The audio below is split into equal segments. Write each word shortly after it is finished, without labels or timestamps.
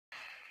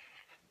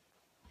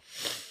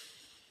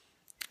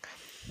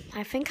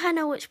I think I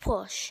know which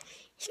plush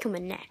is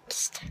coming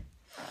next.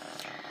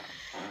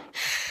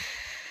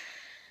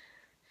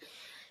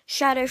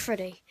 Shadow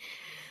Freddy.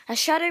 A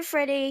Shadow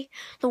Freddy,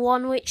 the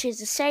one which is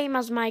the same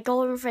as my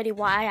Golden Freddy,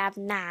 what I have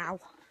now.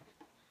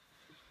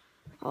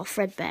 Or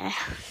Fredbear.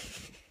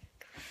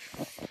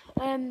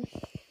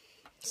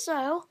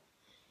 So,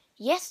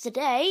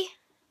 yesterday,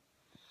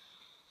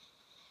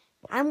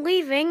 I'm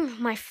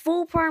leaving my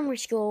full primary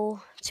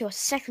school to a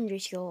secondary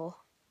school.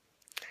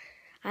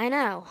 I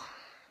know.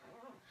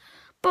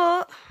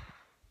 But,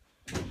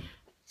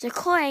 to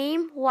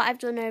claim what I've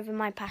done over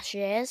my past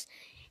years,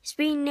 it's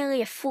been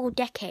nearly a full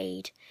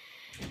decade.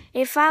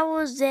 If I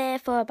was there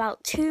for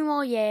about 2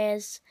 more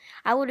years,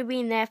 I would have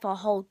been there for a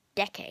whole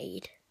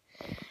decade.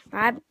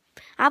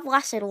 I've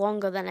lasted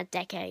longer than a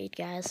decade,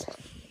 guys.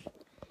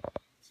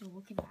 So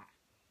look at that.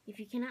 If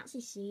you can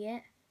actually see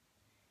it,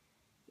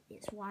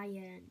 it's why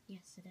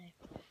yesterday.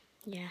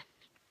 Yeah.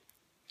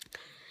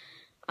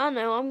 I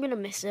know, I'm going to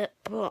miss it,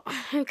 but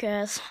who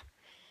cares?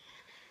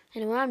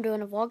 Anyway, I'm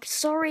doing a vlog.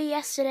 Sorry,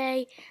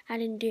 yesterday I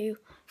didn't do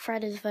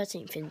Friday the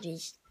 13th in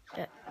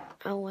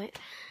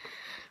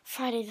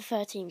Friday the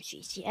 13th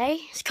GTA.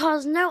 It's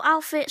because no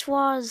outfits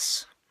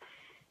was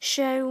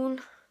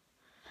shown.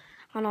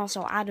 And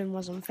also Adam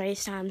was on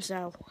FaceTime,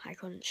 so I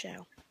couldn't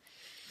show.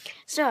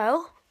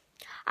 So,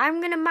 I'm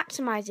going to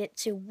maximize it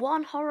to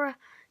 1 horror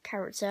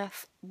character,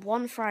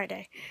 1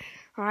 Friday.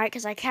 Alright,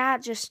 because I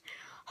can't just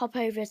hop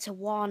over to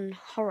 1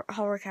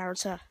 horror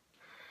character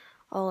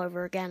all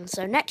over again.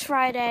 So next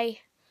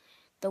Friday,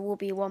 there will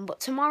be 1. But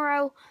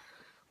tomorrow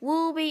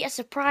will be a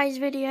surprise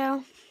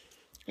video.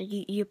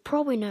 You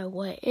probably know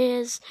what it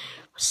is.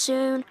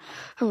 Soon,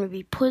 I'm going to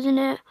be putting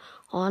it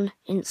on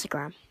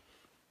Instagram.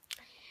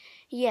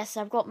 Yes,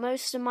 I've got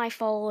most of my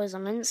followers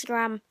on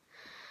Instagram.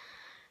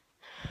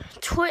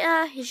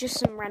 Twitter is just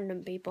some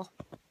random people.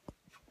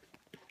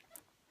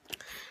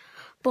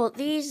 But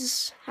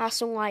these are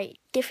some like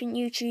different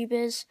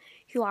YouTubers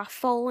who are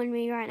following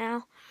me right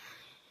now.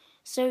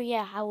 So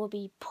yeah, I will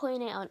be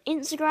putting it on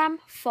Instagram.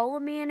 Follow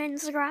me on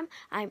Instagram.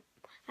 I'm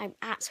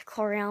at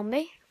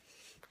Coriambi.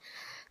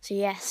 So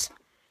yes,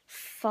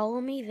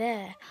 follow me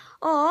there.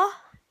 Or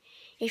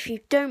if you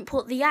don't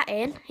put the @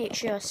 in, it's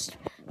just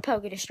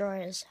Poker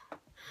Destroyers.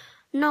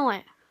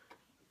 No.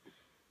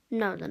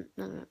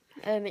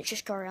 It's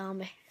just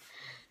Coriambi.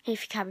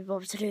 If you can't be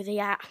bothered to do the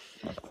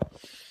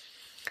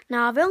 @.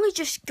 Now I've only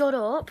just got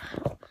up.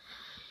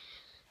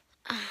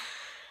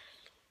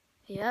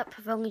 Yep,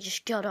 I've only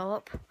just got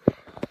up.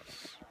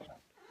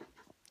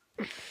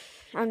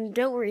 And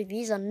don't worry,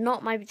 these are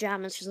not my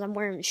pajamas because I'm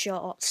wearing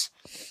shorts.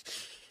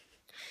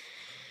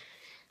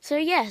 So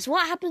yes,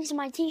 what happened to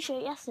my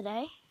t-shirt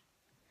yesterday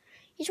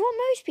is what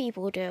most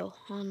people do.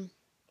 Oh, I don't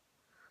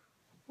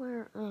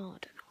know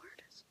where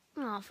it is.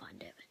 I'll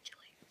find it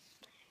eventually.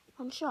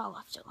 I'm sure I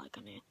left it like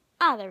on it.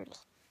 Ah, there it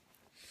is.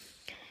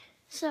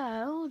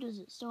 So, does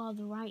it still have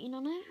the writing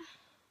on it?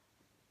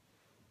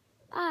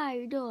 Ah,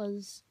 it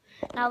does.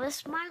 Now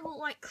this might look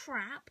like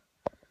crap.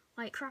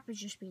 Like crap has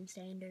just been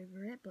stained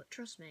over it, but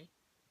trust me,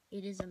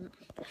 it isn't.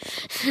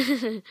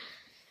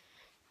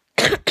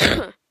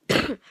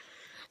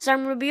 So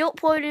I'm going to be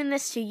uploading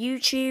this to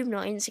YouTube,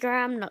 not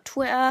Instagram, not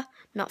Twitter,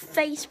 not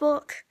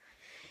Facebook.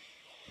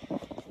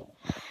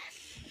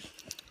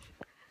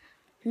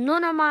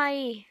 None of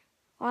my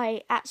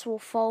actual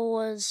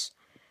followers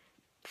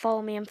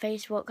follow me on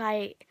Facebook.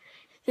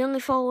 The only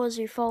followers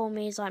who follow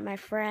me is like my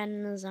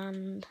friends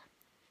and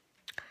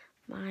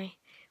my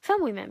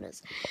family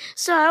members.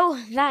 So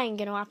that ain't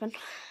gonna happen.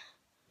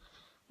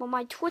 But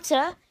my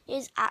Twitter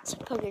is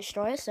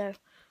 @PokerDestroyer, so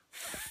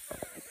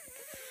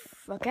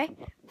okay,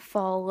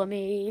 follow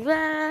me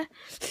there.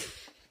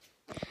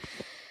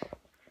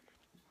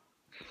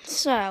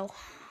 So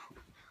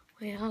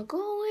we are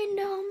going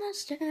down the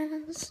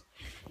stairs.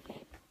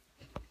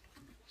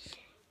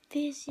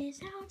 This is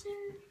how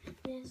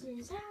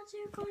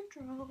to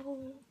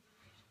control.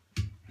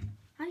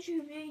 Hi,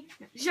 Shumi.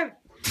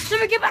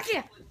 Shumi, get back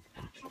here!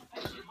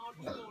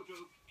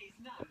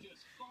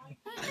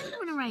 I'm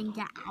gonna rain,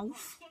 get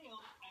off.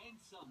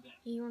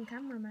 You on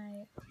camera,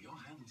 mate?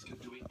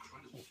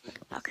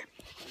 Okay.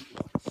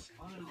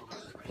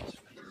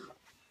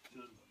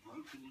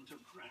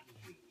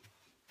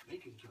 They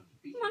can turn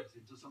beans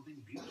into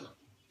something beautiful.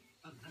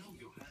 And now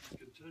your hands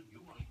can turn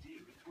your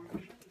idea into a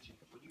reality.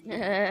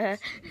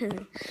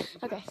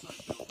 Okay.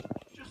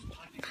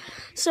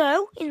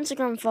 So,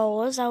 Instagram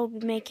followers, I will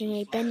be making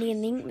a Bendy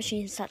and the Ink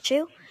Machine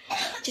statue.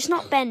 Just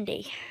not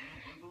Bendy.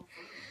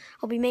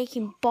 I'll be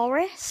making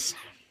Boris.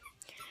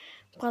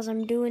 Because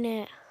I'm doing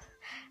it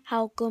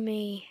how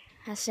Gummy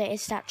has set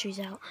his statues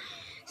out.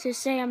 So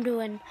say I'm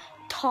doing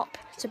top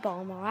to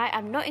bottom, alright?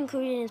 I'm not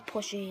including his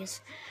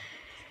plushies.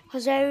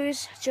 Because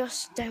those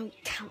just don't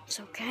count,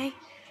 okay?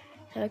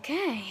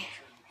 Okay.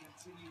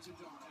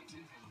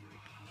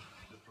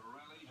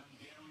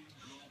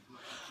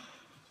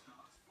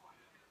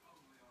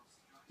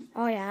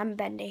 Oh yeah, I'm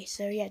Bendy,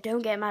 so yeah,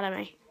 don't get mad at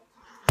me.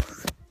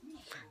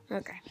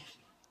 Okay.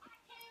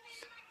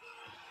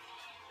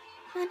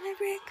 And I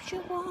break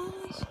your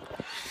walls.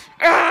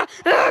 Got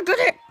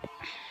it!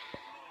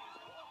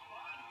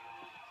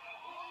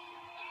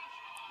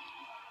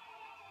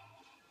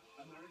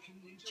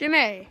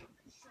 Jimmy!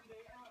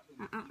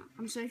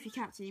 I'm sorry if you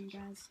can't see him,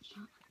 guys.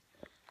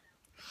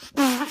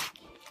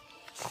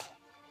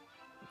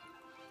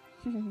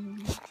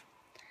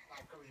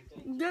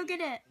 Go get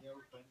it!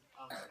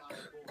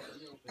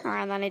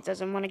 Alright, then he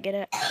doesn't want to get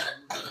it.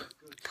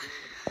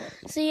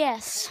 So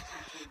yes,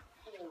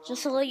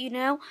 just to let you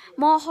know,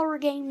 more horror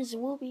games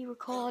will be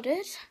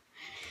recorded.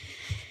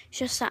 It's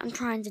just that I'm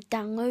trying to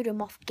download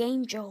them off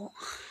Game Jolt.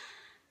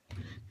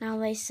 Now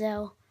they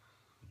sell,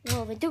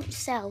 well, they don't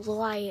sell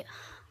like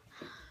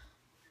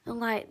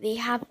they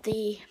have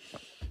the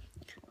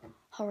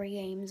horror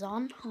games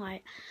on.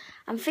 Like,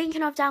 I'm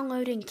thinking of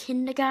downloading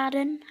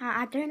Kindergarten.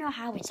 I don't know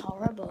how it's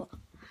horror, but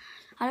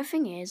I don't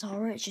think it is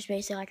horror. It's just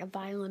basically like a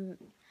violent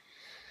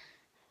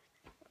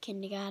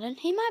kindergarten.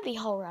 He might be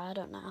horror, I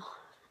don't know.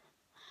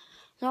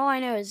 All I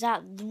know is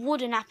that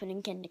wouldn't happen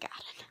in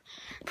kindergarten.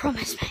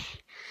 Promise me.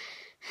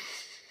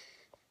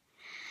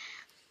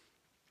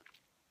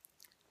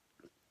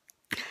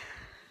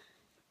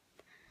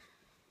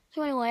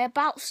 So anyway,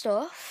 about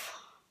stuff.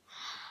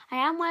 I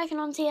am working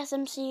on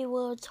TSMC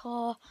World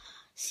Tour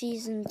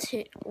Season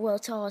 2.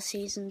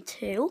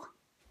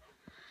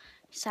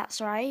 Yes,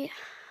 that's right.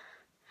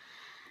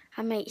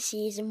 I made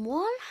Season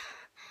 1.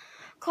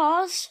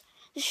 Cause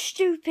the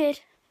stupid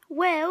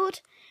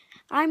world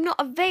I'm not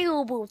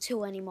available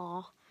to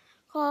anymore.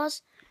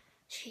 Cause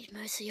she's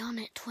mostly on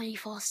it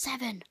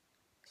 24/7.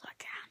 So I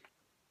can.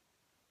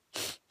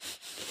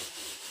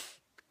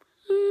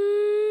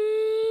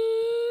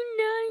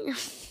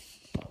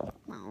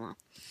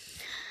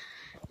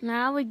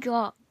 Now we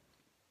got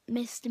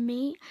Mr.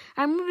 Meat.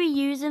 I'm going to be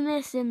using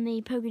this in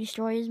the Poké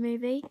Destroyers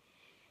movie.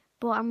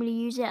 But I'm going to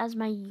use it as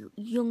my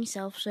young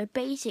self. So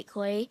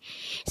basically,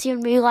 it's going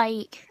to be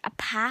like a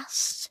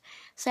past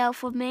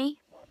self of me.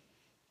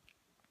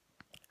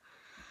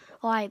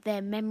 Like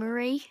their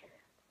memory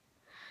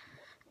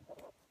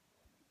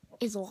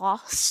is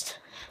lost.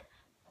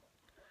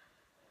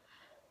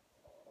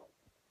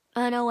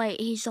 Oh no,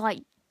 wait, he's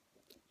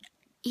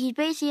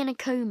basically in a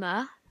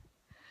coma.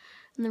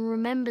 And then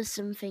remembers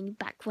something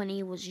back when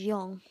he was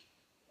young.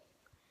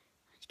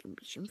 It's going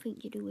to be something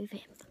to do with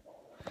him.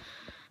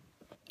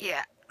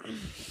 Yeah.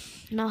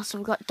 And also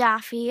we've got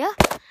Daff here.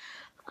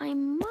 I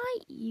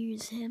might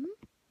use him.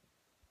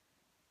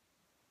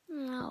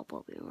 I'll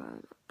probably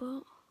won't,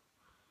 but